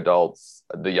because the young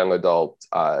adult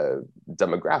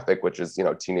demographic, which is,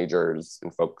 teenagers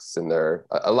and folks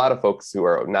a lot of folks who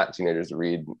are not teenagers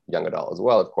read young adult as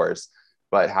well, of course,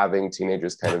 but having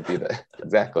teenagers kind of be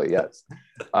exactly, yes.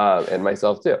 And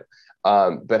myself too.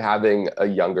 But having a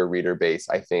younger reader base,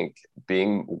 I think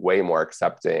being way more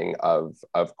accepting of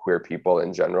queer people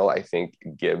in general, I think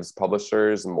gives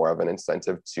publishers more of an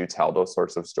incentive to tell those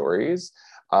sorts of stories.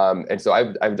 And so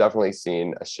I've definitely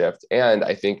seen a shift. And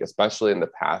I think especially in the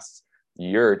past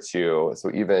year or two,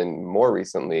 so even more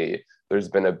recently, there's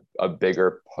been a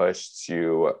bigger push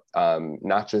to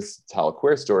not just tell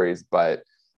queer stories, but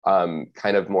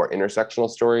kind of more intersectional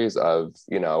stories of,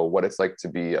 what it's like to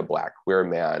be a Black queer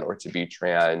man or to be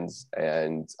trans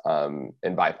and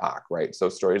BIPOC, right? So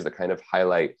stories that kind of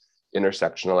highlight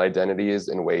intersectional identities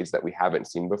in ways that we haven't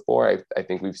seen before. I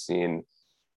think we've seen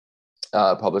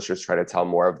publishers try to tell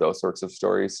more of those sorts of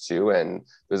stories too. And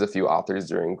there's a few authors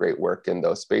doing great work in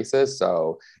those spaces.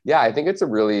 So yeah, I think it's a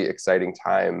really exciting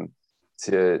time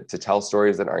to tell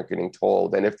stories that aren't getting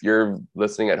told. And if you're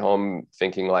listening at home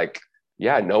thinking like,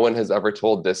 yeah, no one has ever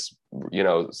told this,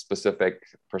 specific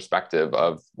perspective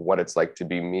of what it's like to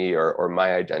be me or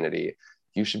my identity,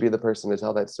 you should be the person to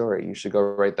tell that story. You should go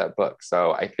write that book.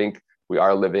 So I think we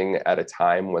are living at a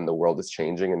time when the world is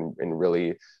changing in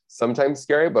really sometimes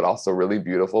scary, but also really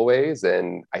beautiful ways.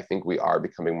 And I think we are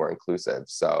becoming more inclusive.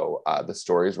 So the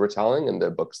stories we're telling and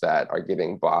the books that are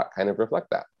getting bought kind of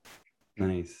reflect that.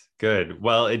 Nice. Good.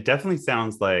 Well, it definitely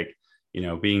sounds like,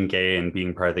 being gay and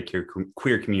being part of the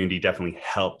queer community definitely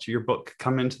helped your book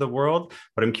come into the world.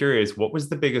 But I'm curious, what was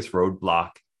the biggest roadblock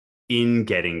in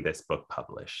getting this book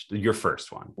published? Your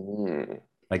first one.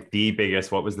 Like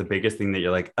what was the biggest thing that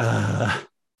you're like,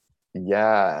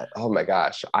 Yeah. Oh my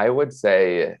gosh. I would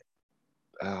say,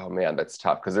 oh man, that's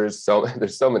tough because there's so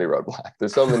many roadblocks.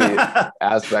 There's so many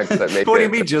aspects that make What do you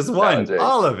mean just one?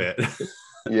 All of it.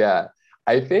 Yeah.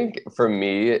 I think for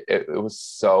me, it was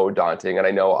so daunting. And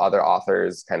I know other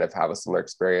authors kind of have a similar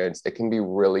experience. It can be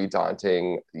really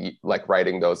daunting, like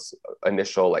writing those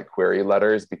initial like query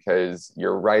letters, because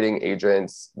you're writing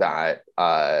agents that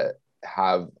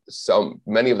have so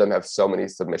many of them have so many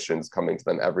submissions coming to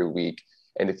them every week.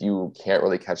 And if you can't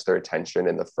really catch their attention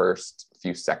in the first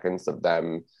few seconds of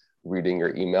them reading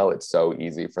your email, it's so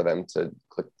easy for them to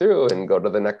click through and go to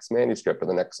the next manuscript or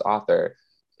the next author.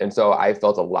 And so I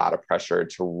felt a lot of pressure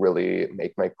to really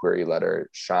make my query letter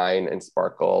shine and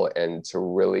sparkle and to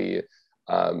really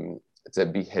to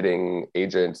be hitting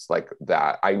agents like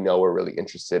that I know were really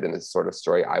interested in this sort of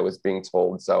story I was being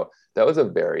told. So that was a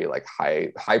very like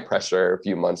high pressure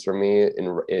few months for me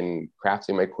in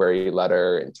crafting my query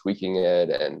letter and tweaking it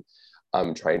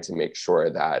and trying to make sure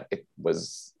that it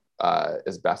was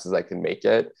as best as I can make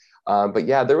it. But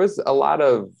yeah, there was a lot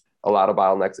of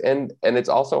bottlenecks, and it's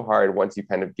also hard once you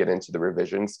kind of get into the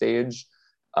revision stage.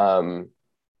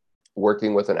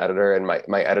 Working with an editor, and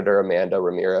my editor Amanda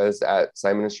Ramirez at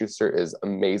Simon & Schuster is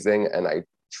amazing, and I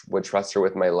would trust her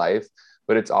with my life.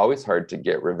 But it's always hard to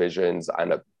get revisions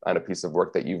on a piece of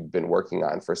work that you've been working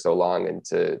on for so long, and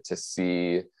to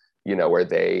see, you know, where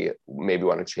they maybe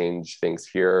want to change things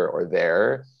here or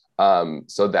there.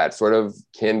 So that sort of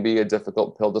can be a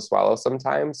difficult pill to swallow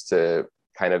sometimes, to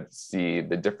kind of see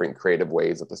the different creative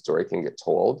ways that the story can get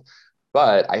told.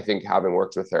 But I think having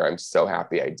worked with her, I'm so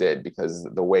happy I did, because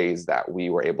the ways that we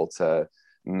were able to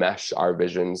mesh our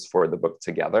visions for the book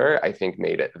together, I think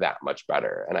made it that much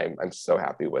better. And I'm so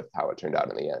happy with how it turned out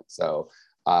in the end. So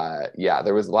yeah,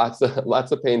 there was lots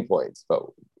of pain points, but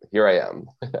here I am.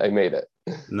 I made it.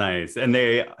 Nice. And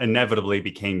they inevitably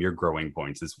became your growing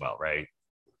points as well, right?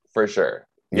 For sure.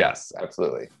 Yeah. Yes,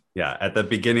 absolutely. Yeah. At the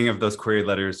beginning of those query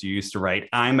letters, you used to write,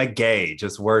 "I'm a gay,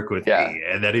 just work with me."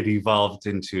 And then it evolved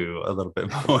into a little bit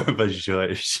more of a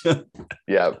zhush.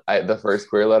 Yeah. The first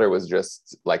query letter was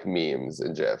just like memes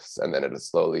and GIFs, and then it has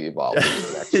slowly evolved into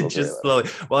an actual just slowly.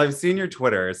 Well, I've seen your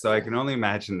Twitter, so I can only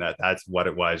imagine that that's what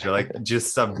it was. You're like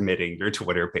just submitting your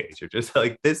Twitter page. You're just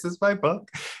like, "This is my book.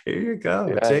 Here you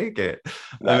go. Take it."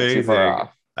 Not Amazing. Too far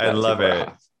off. I love it.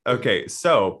 Okay.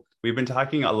 So we've been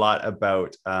talking a lot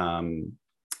about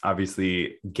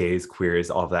obviously gays, queers,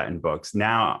 all of that in books.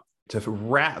 Now, to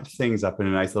wrap things up in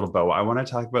a nice little bow, I want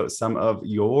to talk about some of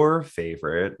your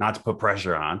favorite, not to put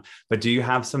pressure on, but do you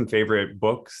have some favorite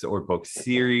books or book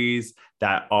series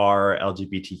that are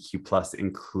LGBTQ plus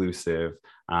inclusive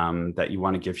that you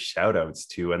want to give shout outs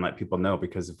to and let people know?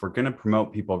 Because if we're going to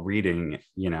promote people reading,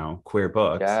 you know, queer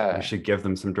books, we should give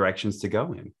them some directions to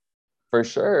go in. For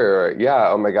sure. Yeah.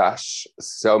 Oh my gosh.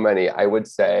 So many. I would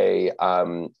say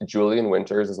Julian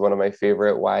Winters is one of my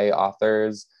favorite YA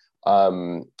authors.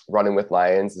 Running with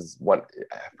Lions is one,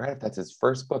 I forgot if that's his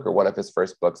first book or one of his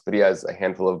first books, but he has a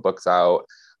handful of books out.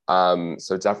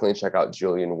 So definitely check out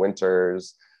Julian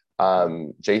Winters.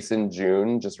 Jason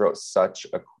June just wrote such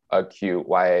a cute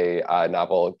YA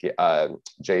novel,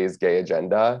 Jay's Gay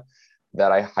Agenda,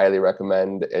 that I highly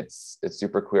recommend. It's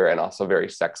super queer and also very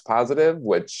sex positive,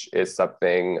 which is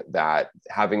something that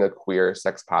having a queer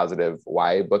sex positive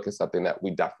YA book is something that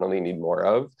we definitely need more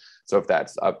of. So if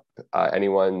that's up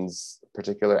anyone's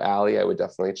particular alley, I would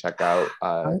definitely check out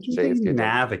How do they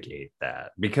navigate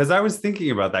that? Because I was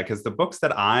thinking about that, because the books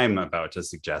that I'm about to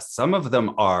suggest, some of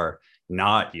them are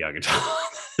not young adult.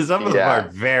 Some of them are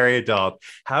very adult.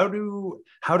 How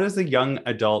does a young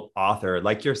adult author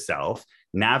like yourself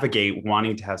navigate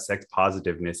wanting to have sex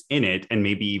positiveness in it, and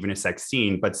maybe even a sex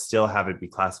scene, but still have it be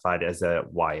classified as a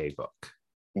YA book?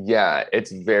 Yeah,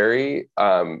 it's very,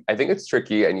 I think it's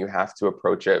tricky, and you have to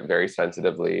approach it very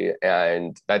sensitively.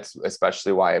 And that's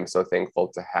especially why I'm so thankful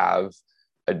to have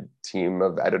a team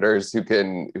of editors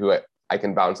who I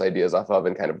can bounce ideas off of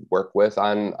and kind of work with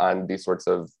on these sorts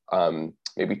of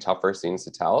maybe tougher scenes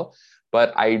to tell.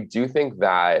 But I do think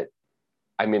that,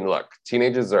 I mean, look,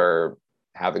 teenagers are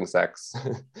having sex.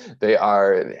 They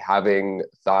are having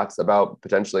thoughts about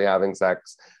potentially having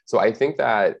sex. So I think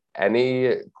that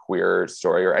any queer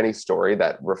story or any story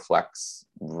that reflects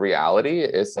reality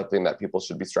is something that people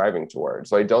should be striving towards.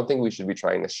 So I don't think we should be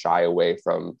trying to shy away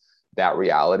from that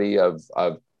reality of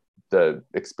the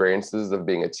experiences of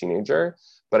being a teenager.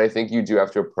 But I think you do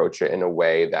have to approach it in a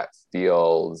way that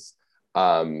feels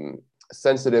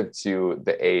sensitive to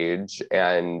the age.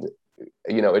 And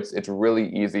you know, it's really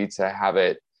easy to have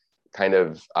it kind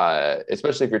of,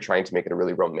 especially if you're trying to make it a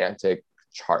really romantic,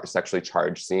 sexually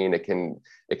charged scene, it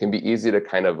can be easy to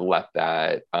kind of let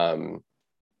that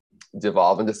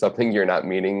devolve into something you're not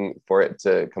meaning for it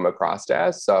to come across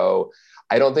as. So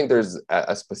I don't think there's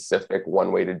a specific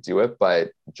one way to do it, but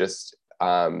just,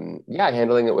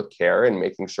 handling it with care and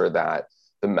making sure that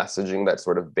the messaging that's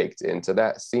sort of baked into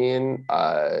that scene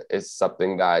is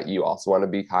something that you also want to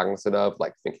be cognizant of,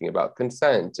 like thinking about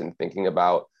consent and thinking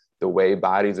about the way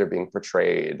bodies are being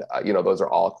portrayed. Those are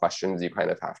all questions you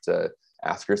kind of have to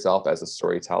ask yourself as a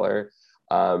storyteller.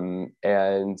 I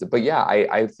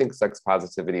think sex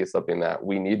positivity is something that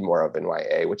we need more of in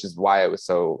YA, which is why I was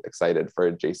so excited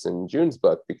for Jason June's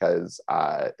book, because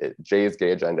Jay's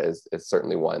Gay Agenda is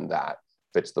certainly one that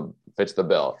fits the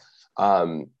bill.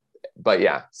 But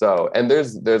yeah, so, and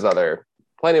there's other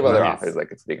plenty of other Nice. authors I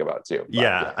could speak about too. But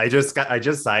Yeah, I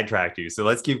just sidetracked you. So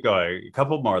let's keep going. A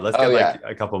couple more. Let's oh get yeah,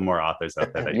 like a couple more authors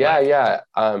out there that you yeah, like.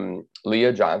 yeah.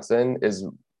 Leah Johnson is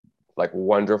like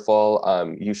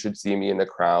wonderful. You Should See Me in the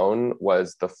Crown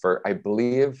was the first, I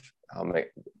believe.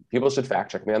 People should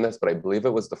fact check me on this, but I believe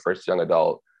it was the first young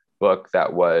adult book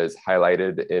that was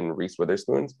highlighted in Reese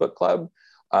Witherspoon's book club,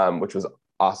 which was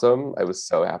awesome. I was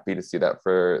so happy to see that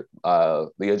for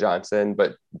Leah Johnson.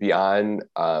 But beyond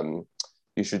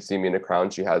You Should See Me in the Crown,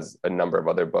 she has a number of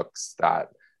other books that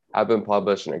have been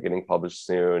published and are getting published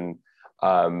soon.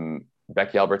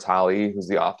 Becky Albertalli, who's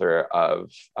the author of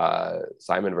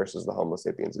Simon versus the Homo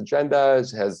Sapiens Agenda,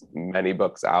 she has many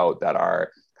books out that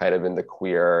are kind of in the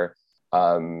queer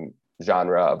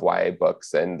genre of YA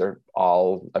books, and they're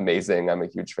all amazing. I'm a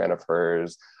huge fan of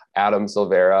hers. Adam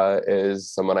Silvera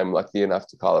is someone I'm lucky enough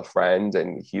to call a friend,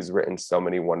 and he's written so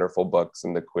many wonderful books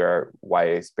in the queer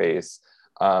YA space,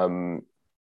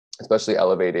 especially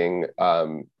elevating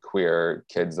queer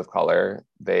kids of color.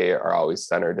 They are always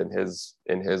centered in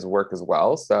his work as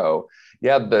well. So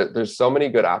yeah, there's so many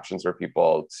good options for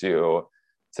people to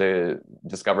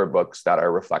discover books that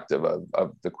are reflective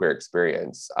of the queer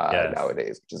experience Yes.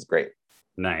 nowadays, which is great.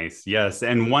 Nice. Yes.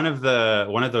 And one of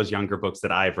those younger books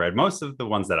that I've read, most of the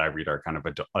ones that I read are kind of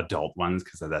adult ones,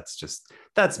 because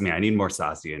that's me. I need more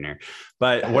saucy in here.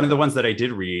 But one of the ones that I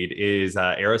did read is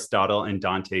Aristotle and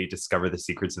Dante Discover the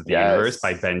Secrets of the Universe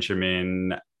by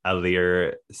Benjamin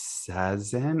Alir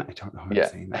Sazin. I don't know if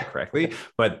I'm saying that correctly,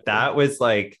 but that was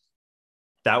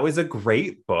a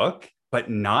great book, but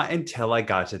not until I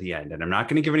got to the end. And I'm not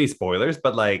going to give any spoilers,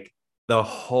 but like the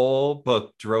whole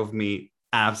book drove me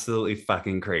absolutely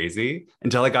fucking crazy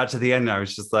until I got to the end. And I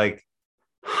was just like,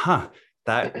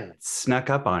 that snuck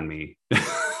up on me.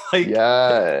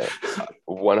 Yeah,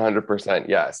 100%.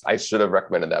 Yes. I should have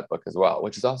recommended that book as well,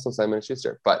 which is also Simon &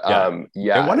 Schuster. But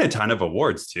it won a ton of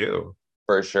awards too.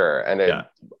 For sure. And it,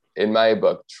 in my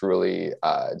book, truly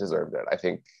deserved it. I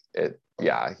think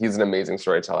he's an amazing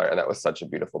storyteller, and that was such a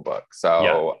beautiful book.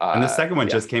 So and the second one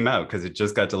just came out because it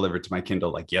just got delivered to my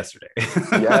Kindle like yesterday.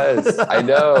 Yes, I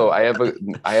know. I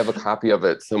have a copy of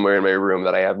it somewhere in my room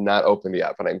that I have not opened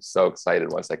yet, but I'm so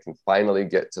excited once I can finally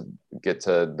get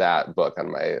to that book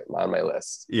on my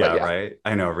list. Yeah, right.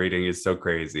 I know reading is so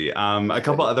crazy. A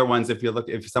couple other ones,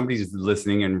 if somebody's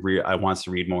listening and wants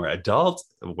to read more adult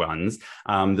ones,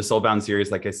 the Soulbound series,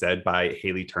 like I said, by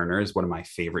Haley Turner is one of my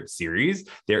favorite series.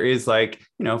 There is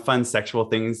fun sexual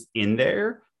things in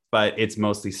there, but it's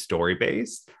mostly story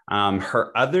based.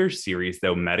 Her other series,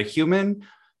 though, Metahuman,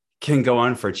 can go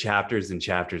on for chapters and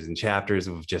chapters and chapters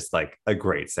of just like a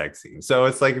great sex scene. So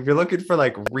it's like if you're looking for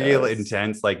like real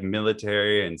intense like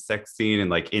military and sex scene and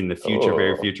like in the future,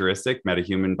 very futuristic,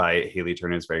 Metahuman by Haley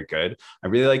Turner is very good. I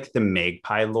really like The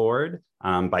Magpie Lord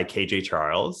by KJ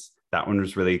Charles. That one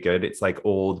was really good. It's like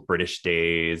old British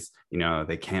days.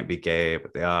 They can't be gay,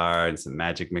 but they are, and some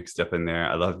magic mixed up in there.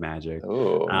 I love magic.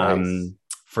 Oh, nice.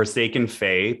 Forsaken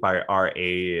Fae by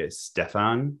R.A.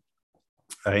 Stefan.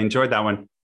 I enjoyed that one.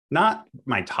 Not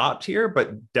my top tier,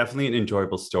 but definitely an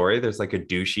enjoyable story. There's like a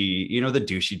douchey, the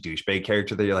douchey douchebag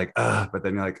character that you're like, but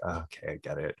then you're like, okay, I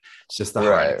get it. It's just the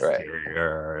hard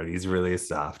exterior. He's really a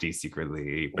softie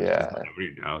secretly. But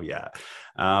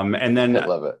and then I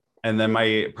love it. And then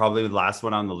my probably the last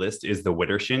one on the list is The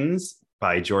Widdershins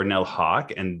by Jordan L.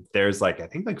 Hawk. And there's I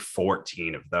think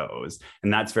 14 of those.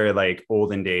 And that's very like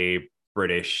olden day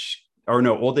British,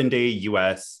 olden day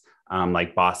US,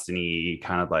 like Boston-y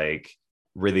kind of like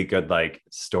really good like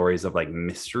stories of like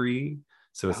mystery.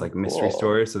 So it's mystery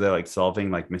stories. So they're like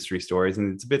solving like mystery stories,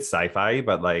 and it's a bit sci-fi,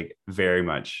 but like very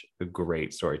much a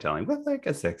great storytelling with like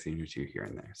a sex scene or two here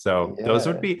and there. So those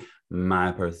would be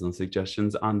my personal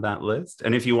suggestions on that list.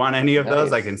 And if you want any of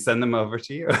those, I can send them over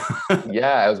to you.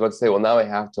 I was about to say, well, now I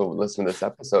have to listen to this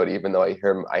episode, even though I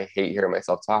hate hearing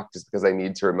myself talk, just because I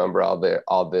need to remember all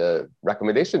the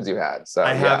recommendations you had. So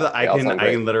I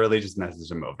can literally just message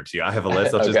them over to you. I have a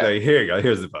list. I'll just go, here you go.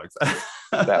 Here's the books.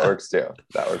 That works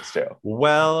too.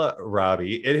 Well,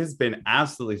 Robbie, it has been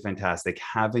absolutely fantastic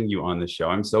having you on the show.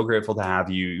 I'm so grateful to have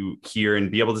you here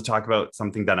and be able to talk about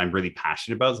something that I'm really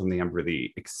passionate about, something I'm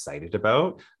really excited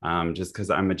about, just because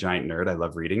I'm a giant nerd. I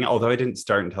love reading, although I didn't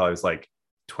start until I was like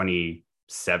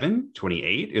 27,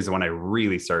 28 is when I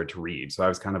really started to read. So I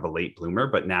was kind of a late bloomer,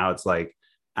 but now it's like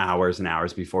hours and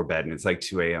hours before bed and it's like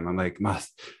 2 a.m. I'm like,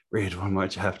 must read one more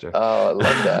chapter. Oh, I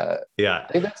love that. Yeah.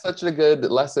 I think that's such a good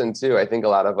lesson too. I think a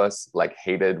lot of us like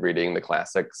hated reading the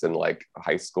classics in like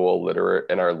high school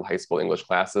in our high school English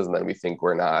classes. And then we think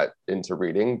we're not into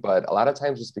reading, but a lot of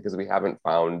times just because we haven't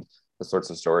found the sorts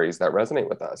of stories that resonate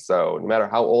with us. So no matter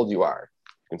how old you are,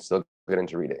 you can still get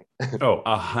into reading. Oh,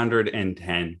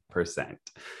 110%.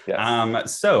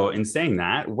 Yes. So in saying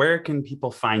that, where can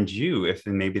people find you if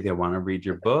maybe they want to read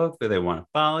your book or they want to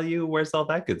follow you? Where's all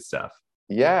that good stuff?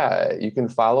 Yeah, you can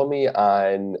follow me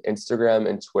on Instagram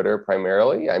and Twitter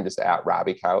primarily. I'm just at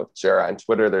Robbie Couch. Or on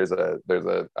Twitter, there's a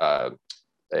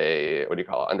what do you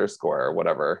call it, underscore or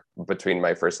whatever between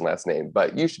my first and last name.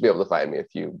 But you should be able to find me if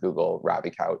you Google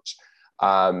Robbie Couch.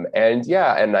 And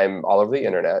yeah, and I'm all over the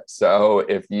internet. So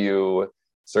if you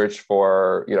search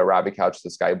for, Robbie Couch, The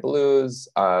Sky Blues,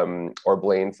 or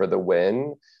Blaine for the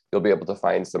Win, you'll be able to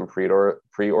find some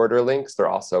pre-order links. They're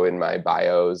also in my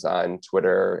bios on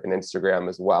Twitter and Instagram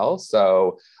as well.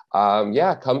 So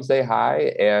yeah, come say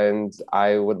hi, and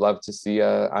I would love to see you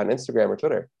on Instagram or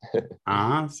Twitter.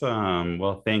 Awesome.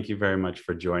 Well, thank you very much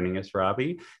for joining us,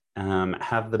 Robbie.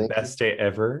 Have the Thank you. best day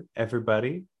ever,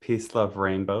 everybody. Peace, love,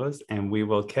 rainbows, and we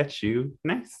will catch you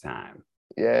next time.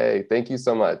 Yay. Thank you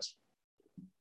so much.